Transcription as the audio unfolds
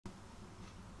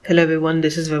Hello everyone,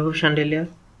 this is Vaibhav Shandelia,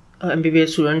 a MBBS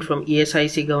student from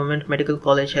ESIC Government Medical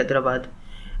College, Hyderabad.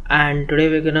 And today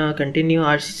we're going to continue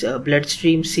our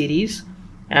Bloodstream series.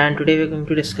 And today we're going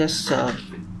to discuss a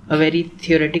very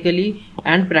theoretically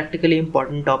and practically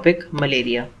important topic,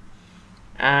 malaria.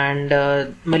 And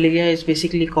malaria is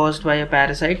basically caused by a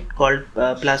parasite called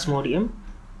Plasmodium,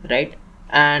 right?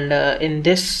 And in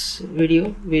this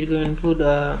video, we're going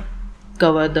to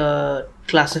cover the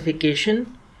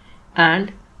classification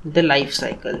and the life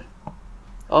cycle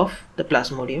of the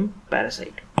Plasmodium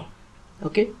parasite.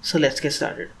 Okay, so let's get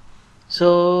started.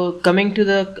 So coming to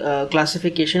the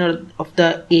classification of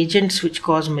the agents which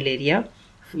cause malaria,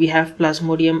 we have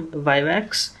Plasmodium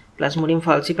vivax, Plasmodium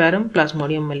falciparum,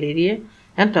 Plasmodium malariae,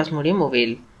 and Plasmodium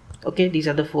ovale. Okay, these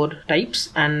are the four types,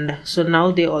 and so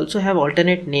now they also have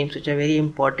alternate names which are very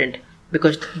important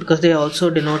because they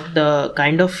also denote the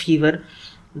kind of fever,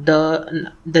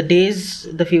 the days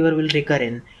the fever will recur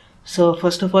in. So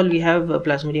first of all, we have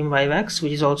Plasmodium vivax,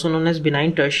 which is also known as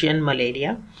benign tertian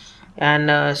malaria,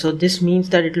 and so this means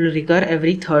that it will recur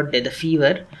every third day. The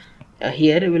fever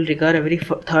here will recur every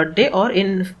third day or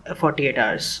in 48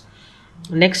 hours.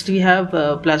 Next we have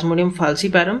Plasmodium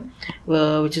falciparum,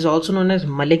 which is also known as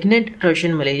malignant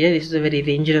tertian malaria. This is a very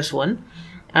dangerous one,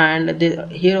 and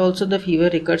here also the fever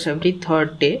recurs every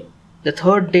third day. The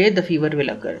third day the fever will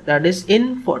occur, that is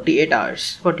in 48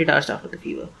 hours after the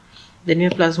fever. Then we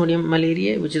have Plasmodium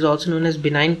malariae, which is also known as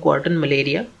benign quartan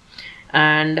malaria,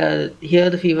 and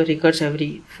here the fever recurs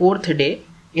every fourth day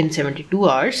in 72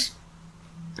 hours.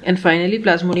 And finally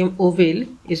Plasmodium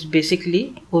ovale is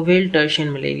basically ovale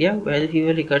tertian malaria, where the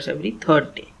fever recurs every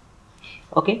third day.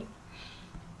 Okay,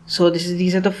 so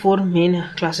these are the four main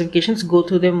classifications. Go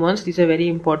through them once. These are very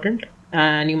important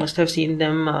and you must have seen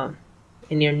them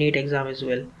in your NEET exam as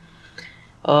well.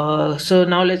 So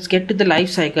now let's get to the life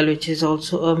cycle, which is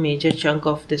also a major chunk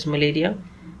of this malaria,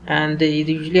 and they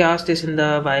usually ask this in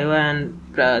the bio and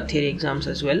theory exams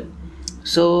as well.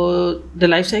 So the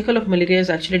life cycle of malaria is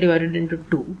actually divided into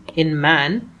two, in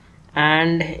man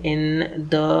and in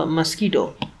the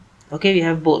mosquito. Okay, we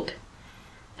have both,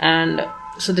 and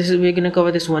so we're going to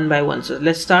cover this one by one. So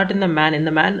let's start in the man. In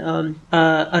the man,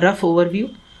 a rough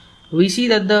overview. We see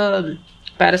that the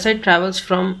parasite travels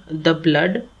from the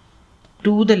blood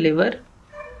to the liver,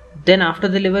 then after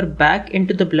the liver back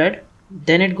into the blood,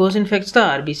 then it goes infects the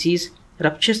RBCs,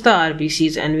 ruptures the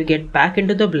RBCs, and we get back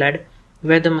into the blood,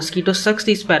 where the mosquito sucks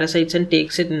these parasites and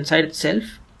takes it inside itself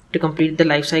to complete the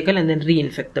life cycle and then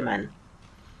reinfect the man.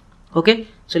 Okay,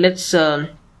 so let's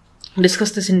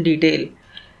discuss this in detail.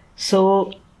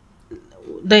 So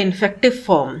the infective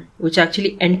form which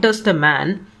actually enters the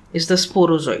man is the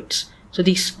sporozoites. So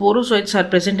these sporozoites are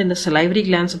present in the salivary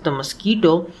glands of the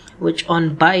mosquito, which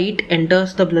on bite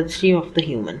enters the bloodstream of the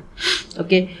human.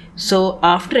 Okay, so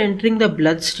after entering the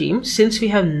bloodstream, since we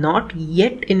have not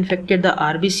yet infected the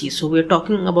RBC, so we are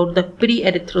talking about the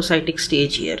pre-erythrocytic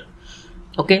stage here.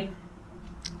 Okay,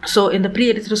 so in the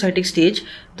pre-erythrocytic stage,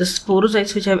 the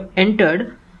sporozoites which have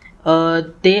entered,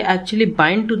 they actually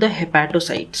bind to the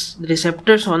hepatocytes, the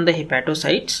receptors on the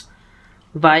hepatocytes,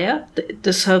 via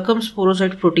the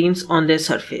circumsporozoid proteins on their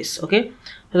surface. Okay,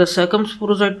 so the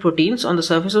circumsporozoid proteins on the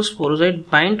surface of sporozoid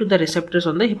bind to the receptors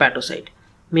on the hepatocyte.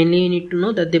 Mainly you need to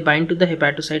know that they bind to the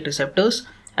hepatocyte receptors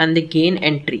and they gain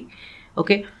entry.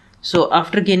 Okay, so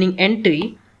after gaining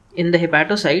entry in the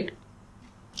hepatocyte,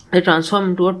 they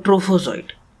transform into a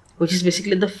trophozoite, which is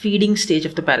basically the feeding stage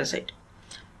of the parasite.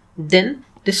 Then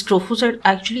this trophozoite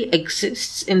actually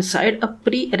exists inside a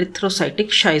pre-erythrocytic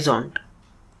schizont.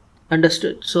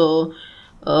 Understood? So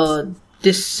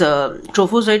this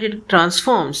trophozoite, it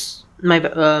transforms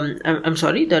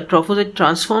the trophozoite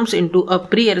transforms into a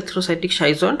pre-erythrocytic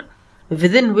schizont,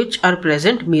 within which are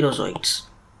present merozoites.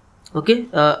 Okay,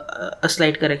 a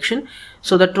slight correction.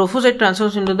 So the trophozoite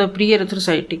transforms into the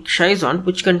pre-erythrocytic schizont,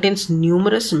 which contains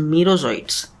numerous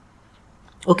merozoites.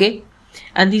 Okay,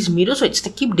 and these merozoites,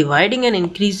 they keep dividing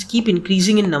and keep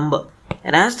increasing in number.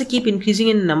 And as they keep increasing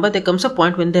in number, there comes a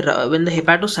point when the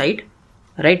hepatocyte,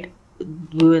 right,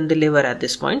 when the liver at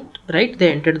this point, right,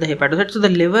 they entered the hepatocyte. So the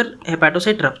liver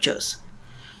hepatocyte ruptures,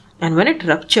 and when it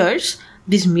ruptures,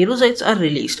 these merozoites are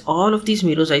released. All of these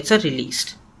merozoites are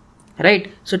released,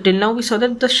 right? So till now we saw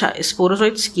that the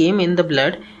sporozoites came in the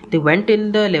blood, they went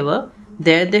in the liver,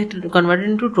 there they converted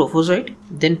into trophozoite,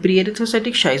 then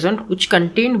pre-erythrocytic schizont, which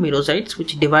contained merozoites,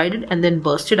 which divided and then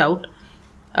bursted out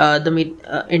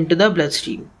into the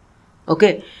bloodstream.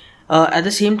 Okay, at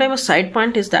the same time, a side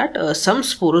point is that some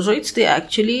sporozoites, they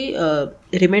actually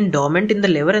remain dormant in the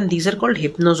liver, and these are called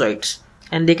hypnozoites,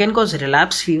 and they can cause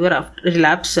relapse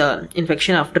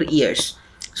infection after years.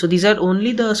 So these are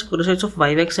only the sporozoites of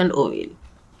vivax and ovale.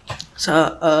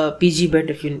 So PG bed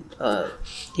if you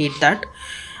need that.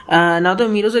 Now the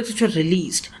merozoites which are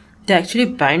released, they actually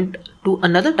bind to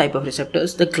another type of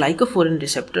receptors, the glycophorin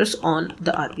receptors on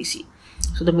the RBC.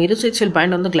 So the merozoites will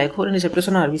bind on the glycophorin receptors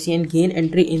on RBC and gain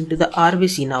entry into the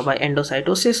RBC now by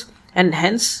endocytosis, and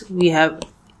hence we have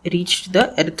reached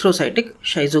the erythrocytic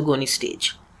schizogony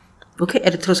stage. Okay,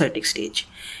 erythrocytic stage.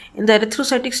 In the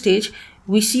erythrocytic stage,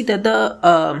 we see that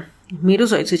the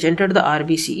merozoites which entered the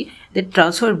RBC, they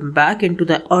transfer back into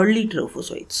the early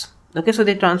trophozoites. Okay, so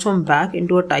they transform back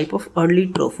into a type of early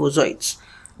trophozoites,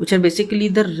 which are basically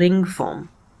the ring form.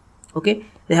 Okay,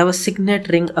 they have a signet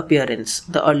ring appearance,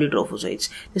 the early trophozoites.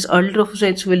 These early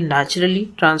trophozoites will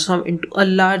naturally transform into a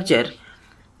larger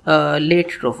late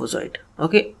trophozoite,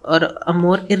 okay, or a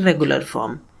more irregular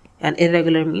form. And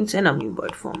irregular means an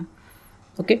amoeboid form.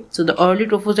 Okay, so the early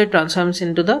trophozoite transforms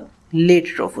into the late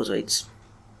trophozoites.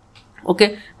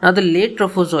 Okay, now the late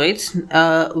trophozoites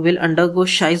will undergo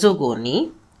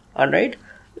schizogony. Alright,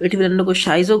 it will undergo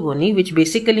schizogony, which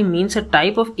basically means a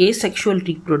type of asexual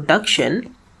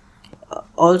reproduction.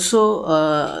 Also,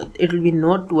 it will be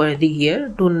noteworthy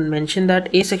here to mention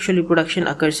that asexual reproduction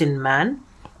occurs in man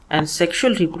and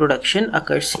sexual reproduction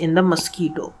occurs in the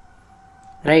mosquito.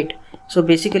 Right, so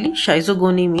basically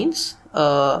schizogony means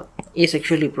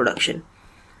asexual reproduction.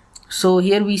 So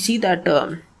here we see that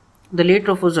the late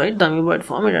trophozoite, the amoeboid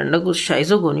form, it undergoes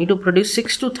schizogony to produce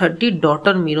 6 to 30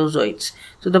 daughter merozoites.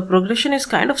 So the progression is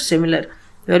kind of similar,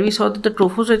 where we saw that the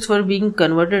trophozoites were being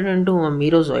converted into a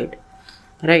merozoite.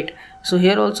 Right, so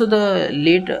here also the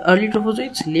early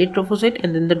trophozoites, late trophozoite,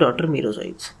 and then the daughter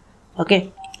merozoites.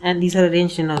 Okay, and these are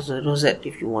arranged in a rosette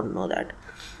if you want to know that.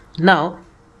 Now,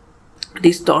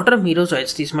 these daughter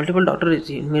merozoites, these multiple daughter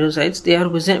merozoites, they are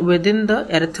within the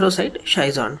erythrocyte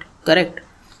schizont, correct?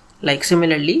 Like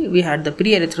similarly, we had the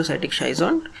pre-erythrocytic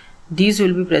schizont. These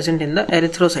will be present in the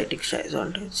erythrocytic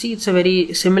schizont. See, it's a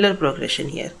very similar progression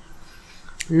here.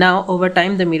 Now, over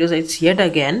time, the merozoites yet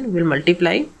again will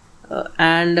multiply,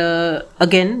 and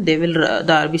again they will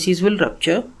the RBCs will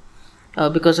rupture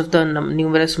because of the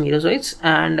numerous merozoites,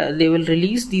 and they will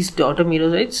release these daughter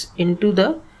merozoites into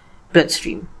the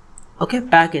bloodstream. Okay,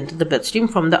 back into the bloodstream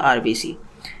from the RBC.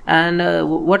 And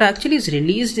what actually is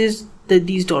released is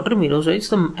these daughter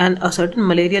merozoites and a certain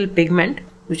malarial pigment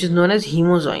which is known as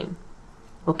hemozoin.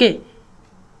 Okay,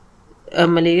 a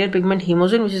malarial pigment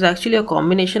hemozoin, which is actually a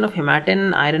combination of hematin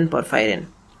and iron porphyrin.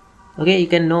 Okay, you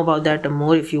can know about that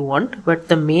more if you want, but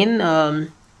the main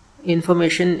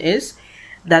information is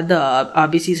that the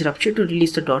RBC is ruptured to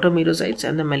release the daughter merozoites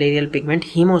and the malarial pigment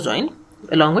hemozoin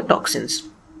along with toxins.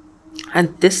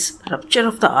 And this rupture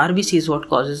of the RBC is what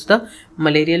causes the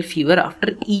malarial fever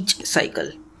after each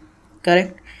cycle.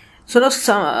 Correct. So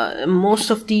now most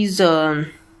of these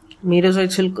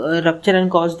merozoites will rupture and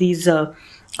cause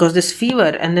this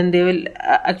fever, and then they will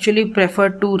actually prefer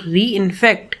to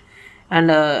reinfect and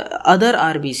other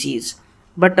RBCs.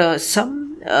 But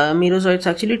some merozoites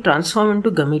actually transform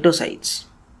into gametocytes.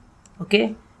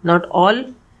 Okay, not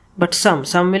all, but some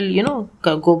will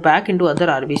go back into other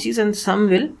RBCs, and some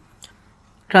will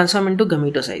transform into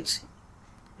gametocytes,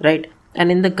 right? And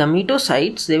in the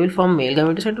gametocytes, they will form male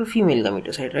gametocyte or female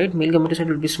gametocyte, right? Male gametocyte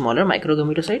will be smaller,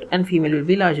 microgametocyte, and female will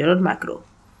be larger or macro.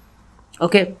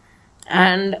 Okay,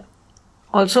 and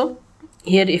also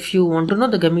here, if you want to know,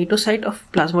 the gametocyte of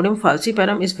Plasmodium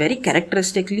falciparum is very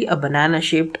characteristically a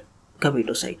banana-shaped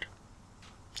gametocyte.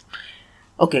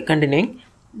 Okay, continuing,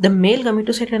 the male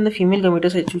gametocyte and the female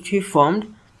gametocyte which we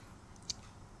formed,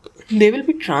 they will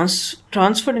be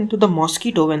transferred into the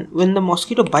mosquito when the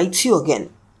mosquito bites you again.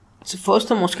 So first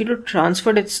the mosquito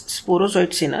transferred its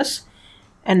sporozoites in us,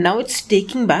 and now it's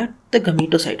taking back the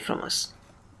gametocyte from us.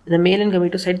 The male and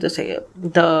gametocyte,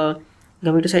 the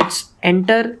gametocytes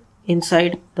enter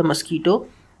inside the mosquito,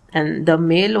 and the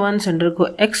male ones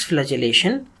undergo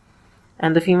X-flagellation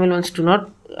and the female ones do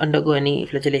not undergo any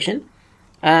flagellation,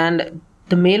 and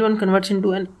the male one converts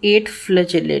into an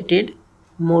 8-flagellated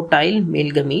motile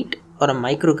male gamete or a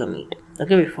microgamete.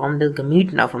 Okay, we formed the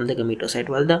gamete now from the gametocyte,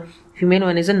 while the female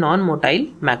one is a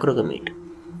non-motile macrogamete.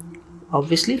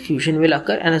 Obviously, fusion will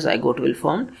occur and a zygote will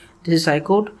form. This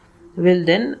zygote will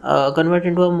then convert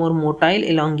into a more motile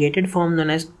elongated form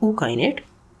known as ookinete,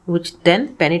 which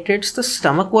then penetrates the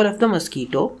stomach wall of the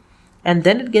mosquito, and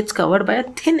then it gets covered by a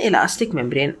thin elastic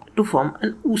membrane to form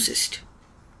an oocyst.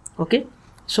 Okay,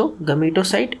 so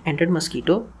gametocyte entered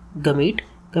mosquito, gamete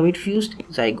fused,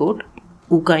 zygote,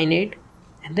 ookinete,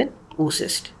 and then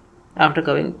oocyst after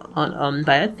covering on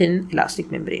by a thin elastic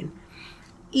membrane.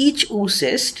 Each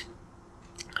oocyst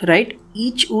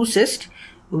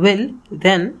will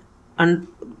then and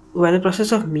by the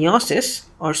process of meiosis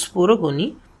or sporogony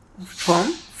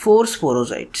form 4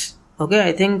 sporozoites. Okay,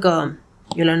 I think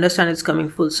you'll understand it's coming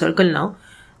full circle now.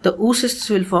 The oocysts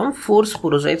will form 4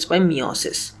 sporozoites by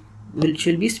meiosis, which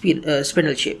will be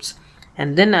spindle shapes,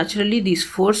 and then naturally these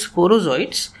 4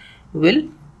 sporozoites will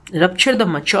rupture the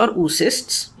mature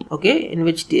oocysts, okay, in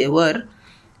which they were,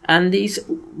 and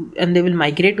they will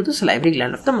migrate to the salivary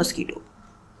gland of the mosquito.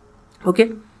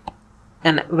 Okay,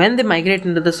 and when they migrate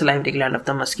into the salivary gland of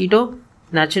the mosquito,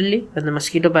 naturally when the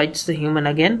mosquito bites the human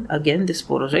again the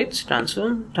sporozoites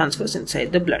transfers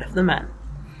inside the blood of the man.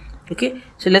 Okay,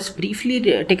 so let's briefly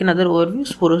take another overview.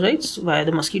 Sporozoites via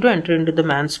the mosquito enter into the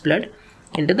man's blood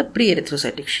into the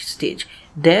pre-erythrocytic stage.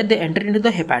 There they enter into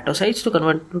the hepatocytes to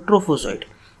convert to trophozoite.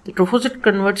 The trophozoite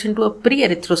converts into a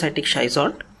pre-erythrocytic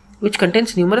schizont, which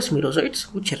contains numerous merozoites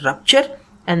which rupture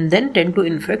and then tend to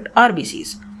infect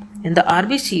RBCs. In the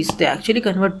RBCs, they actually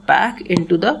convert back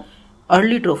into the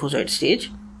early trophozoite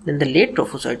stage, then the late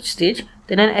trophozoite stage,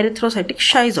 then an erythrocytic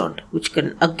schizont, which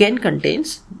again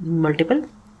contains multiple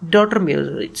daughter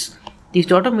merozoites. These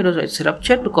daughter merozoites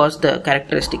rupture to cause the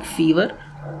characteristic fever,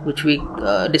 which we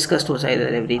discussed was either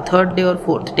every 3rd day or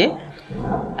 4th day.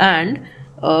 And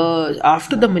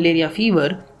after the malaria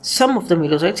fever, some of the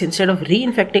merozoites, instead of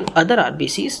reinfecting other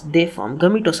RBCs, they form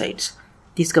gametocytes.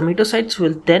 These gametocytes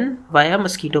will then, via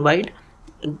mosquito bite,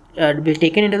 be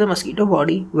taken into the mosquito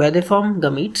body, where they form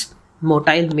gametes,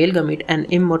 motile male gamete and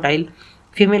immotile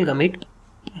female gamete.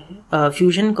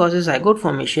 Fusion causes zygote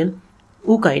formation,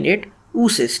 ookinete,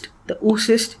 oocyst. The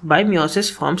oocyst by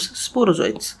meiosis forms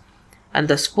sporozoites, and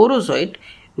the sporozoite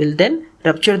will then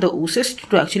rupture the oocyst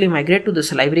to actually migrate to the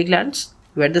salivary glands,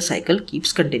 where the cycle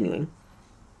keeps continuing.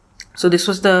 So this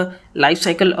was the life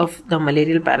cycle of the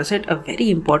malarial parasite, a very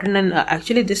important, and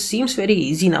actually this seems very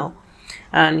easy now,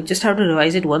 and you just have to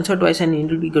revise it once or twice and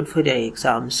it will be good for your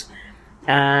exams.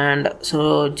 And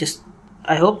so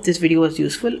I hope this video was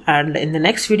useful, and in the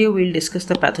next video we'll discuss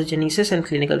the pathogenesis and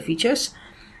clinical features,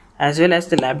 as well as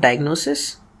the lab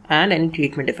diagnosis and any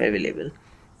treatment if available.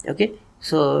 Okay,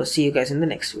 so see you guys in the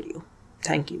next video.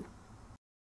 Thank you.